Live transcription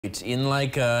In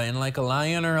like a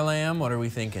lion or a lamb, what are we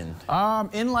thinking?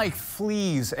 In like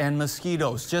fleas and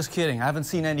mosquitoes. Just kidding. I haven't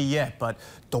seen any yet, but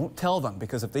don't tell them,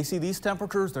 because if they see these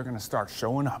temperatures, they're going to start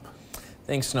showing up.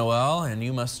 Thanks, Noel. And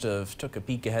you must have took a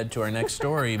peek ahead to our next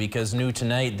story, because new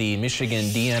tonight, the Michigan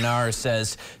DNR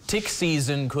says tick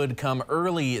season could come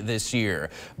early this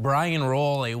year. Brian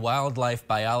Roll, a wildlife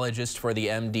biologist for the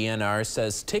MDNR,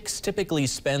 says ticks typically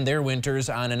spend their winters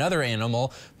on another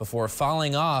animal before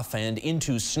falling off and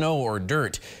into snow or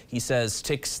dirt. He says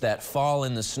ticks that fall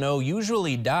in the snow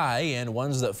usually die, and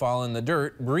ones that fall in the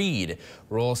dirt breed.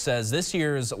 Roll says this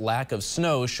year's lack of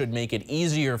snow should make it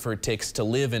easier for ticks to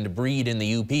live and breed in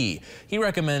the UP. He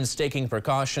recommends taking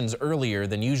precautions earlier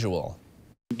than usual.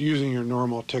 Using your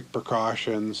normal tick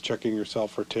precautions, checking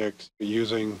yourself for ticks,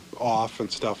 using off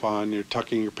and stuff on, you're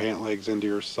tucking your pant legs into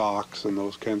your socks, and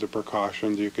those kinds of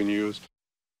precautions you can use.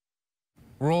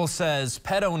 Roll says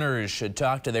pet owners should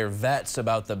talk to their vets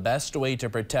about the best way to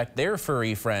protect their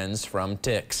furry friends from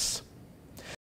ticks.